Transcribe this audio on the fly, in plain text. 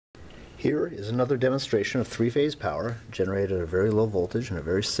Here is another demonstration of three-phase power generated at a very low voltage in a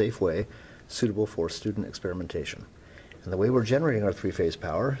very safe way, suitable for student experimentation. And the way we're generating our three-phase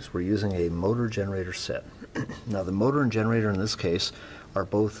power is we're using a motor generator set. Now the motor and generator in this case are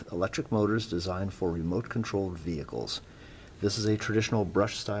both electric motors designed for remote-controlled vehicles. This is a traditional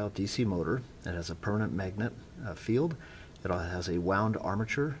brush-style DC motor. It has a permanent magnet field. It has a wound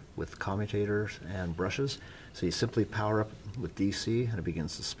armature with commutators and brushes. So you simply power up with DC and it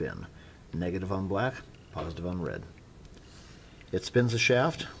begins to spin. Negative on black, positive on red. It spins a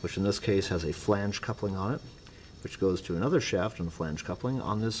shaft, which in this case has a flange coupling on it, which goes to another shaft and a flange coupling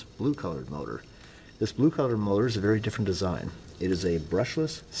on this blue-colored motor. This blue-colored motor is a very different design. It is a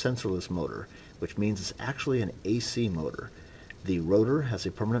brushless, sensorless motor, which means it's actually an AC motor. The rotor has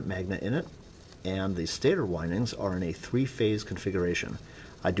a permanent magnet in it, and the stator windings are in a three-phase configuration.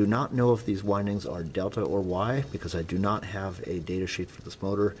 I do not know if these windings are delta or Y because I do not have a data sheet for this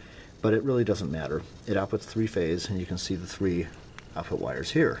motor, but it really doesn't matter. It outputs three-phase, and you can see the three output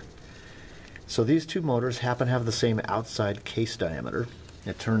wires here. So these two motors happen to have the same outside case diameter.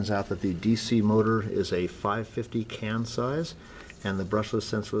 It turns out that the DC motor is a 550 can size, and the brushless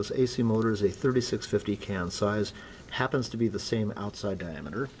sensorless AC motor is a 3650 can size. Happens to be the same outside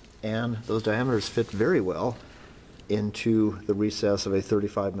diameter, and those diameters fit very well into the recess of a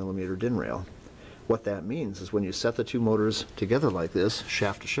 35mm DIN rail. What that means is when you set the two motors together like this,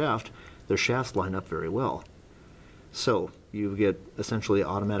 shaft to shaft, their shafts line up very well. So you get essentially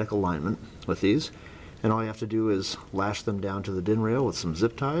automatic alignment with these, and all you have to do is lash them down to the DIN rail with some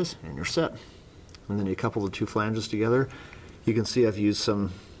zip ties and you're set. And then you couple the two flanges together. You can see I've used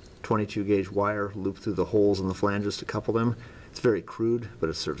some 22 gauge wire looped through the holes in the flanges to couple them. It's very crude, but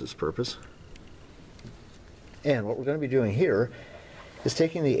it serves its purpose. And what we're going to be doing here is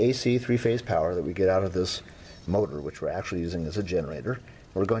taking the AC three-phase power that we get out of this motor, which we're actually using as a generator.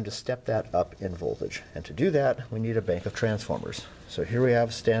 We're going to step that up in voltage. And to do that, we need a bank of transformers. So here we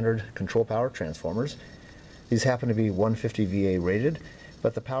have standard control power transformers. These happen to be 150 VA rated,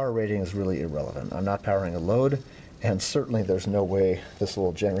 but the power rating is really irrelevant. I'm not powering a load, and certainly there's no way this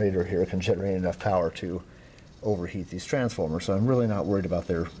little generator here can generate enough power to overheat these transformers, so I'm really not worried about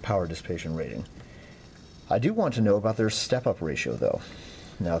their power dissipation rating. I do want to know about their step-up ratio, though.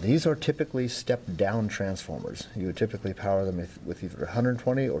 Now, these are typically step-down transformers. You would typically power them with either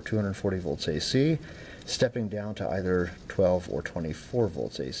 120 or 240 volts AC, stepping down to either 12 or 24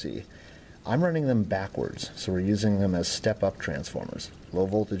 volts AC. I'm running them backwards, so we're using them as step-up transformers, low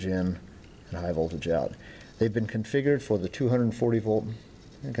voltage in and high voltage out. They've been configured for the 240 volt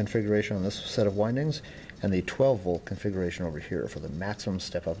configuration on this set of windings and the 12 volt configuration over here for the maximum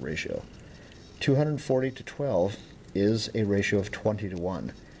step-up ratio. 240 to 12 is a ratio of 20 to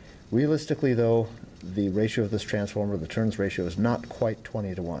 1. Realistically, though, the ratio of this transformer, the turns ratio, is not quite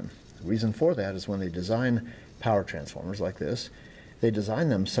 20 to 1. The reason for that is when they design power transformers like this, they design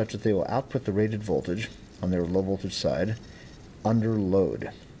them such that they will output the rated voltage on their low voltage side under load.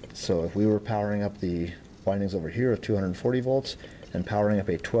 So if we were powering up the windings over here of 240 volts and powering up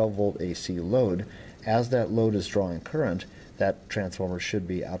a 12 volt AC load, as that load is drawing current, that transformer should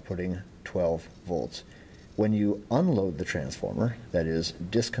be outputting 12 volts. When you unload the transformer, that is,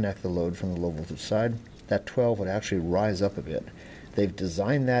 disconnect the load from the low voltage side, that 12 would actually rise up a bit. They've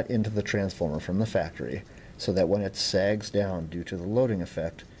designed that into the transformer from the factory so that when it sags down due to the loading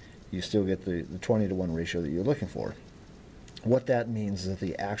effect, you still get the 20 to 1 ratio that you're looking for. What that means is that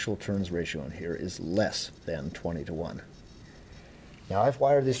the actual turns ratio in here is less than 20 to 1. Now I've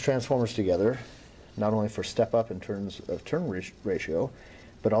wired these transformers together not only for step up in terms of turn ratio,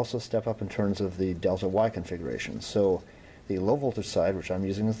 but also step up in terms of the delta Y configuration. So the low voltage side, which I'm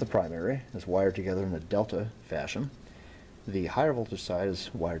using as the primary, is wired together in a delta fashion. The higher voltage side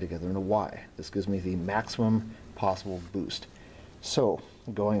is wired together in a Y. This gives me the maximum possible boost. So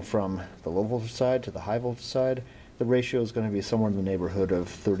going from the low voltage side to the high voltage side, the ratio is going to be somewhere in the neighborhood of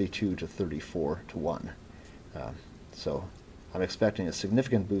 32 to 34 to 1. So I'm expecting a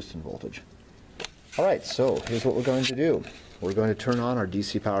significant boost in voltage. Alright, so here's what we're going to do. We're going to turn on our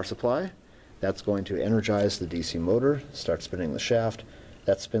DC power supply. That's going to energize the DC motor, start spinning the shaft.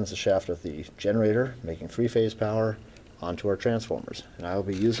 That spins the shaft of the generator, making three-phase power onto our transformers. And I will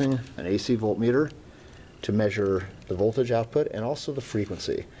be using an AC voltmeter to measure the voltage output and also the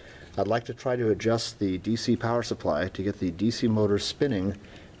frequency. I'd like to try to adjust the DC power supply to get the DC motor spinning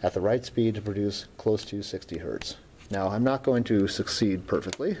at the right speed to produce close to 60 Hertz. Now, I'm not going to succeed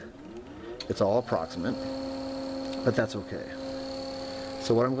perfectly. It's all approximate, but that's okay.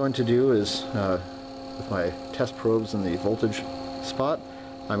 So what I'm going to do is, with my test probes in the voltage spot,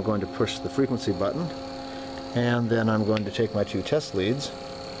 I'm going to push the frequency button, and then I'm going to take my two test leads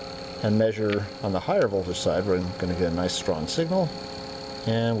and measure on the higher voltage side. We're going to get a nice strong signal,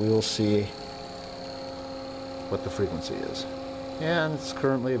 and we will see what the frequency is. And it's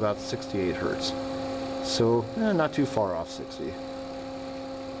currently about 68 Hertz. So not too far off 60.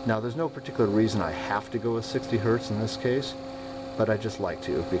 Now there's no particular reason I have to go with 60 Hertz in this case, but I just like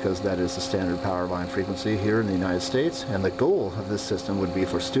to, because that is the standard power line frequency here in the United States, and the goal of this system would be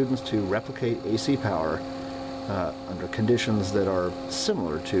for students to replicate AC power under conditions that are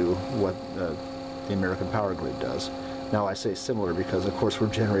similar to what the American Power Grid does. Now I say similar because of course we're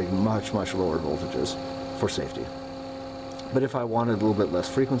generating much lower voltages for safety. But if I wanted a little bit less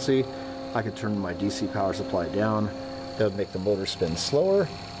frequency, I could turn my DC power supply down. That would make the motor spin slower,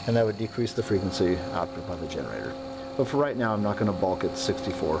 and that would decrease the frequency output by the generator. But for right now, I'm not going to bulk at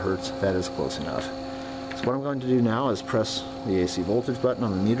 64 Hertz. That is close enough. So what I'm going to do now is press the AC voltage button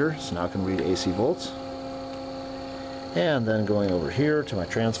on the meter, so now I can read AC volts. And then going over here to my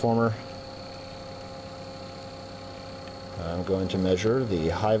transformer, I'm going to measure the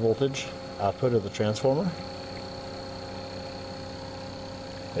high voltage output of the transformer.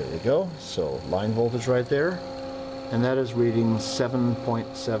 There we go. So line voltage right there. And that is reading 7.7,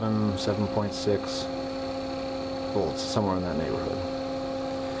 7.6 volts, somewhere in that neighborhood.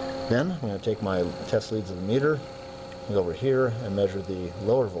 Then I'm going to take my test leads of the meter, go over here and measure the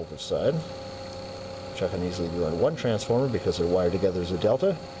lower voltage side, which I can easily do on one transformer because they're wired together as a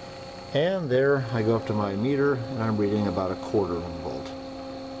delta. And there I go up to my meter and I'm reading about 1/4 volt.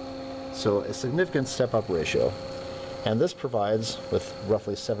 So a significant step-up ratio. And this provides, with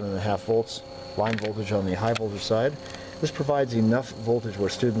roughly 7.5 volts line voltage on the high voltage side, this provides enough voltage where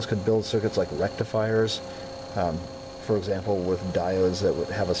students could build circuits like rectifiers, for example with diodes that would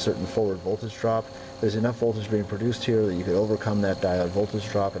have a certain forward voltage drop. There's enough voltage being produced here that you could overcome that diode voltage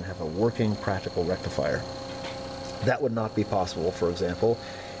drop and have a working practical rectifier. That would not be possible, for example,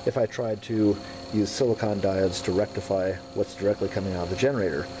 if I tried to use silicon diodes to rectify what's directly coming out of the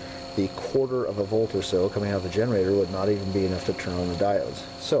generator. The 1/4 volt or so coming out of the generator would not even be enough to turn on the diodes.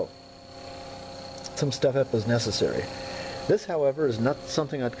 So some step up is necessary. This, however, is not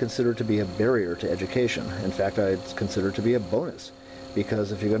something I'd consider to be a barrier to education. In fact, I'd consider it to be a bonus,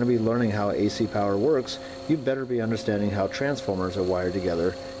 because if you're going to be learning how AC power works, you better be understanding how transformers are wired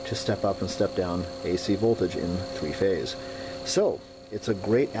together to step up and step down AC voltage in 3-phase. So it's a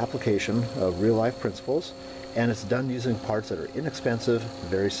great application of real-life principles, and it's done using parts that are inexpensive,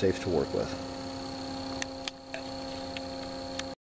 very safe to work with.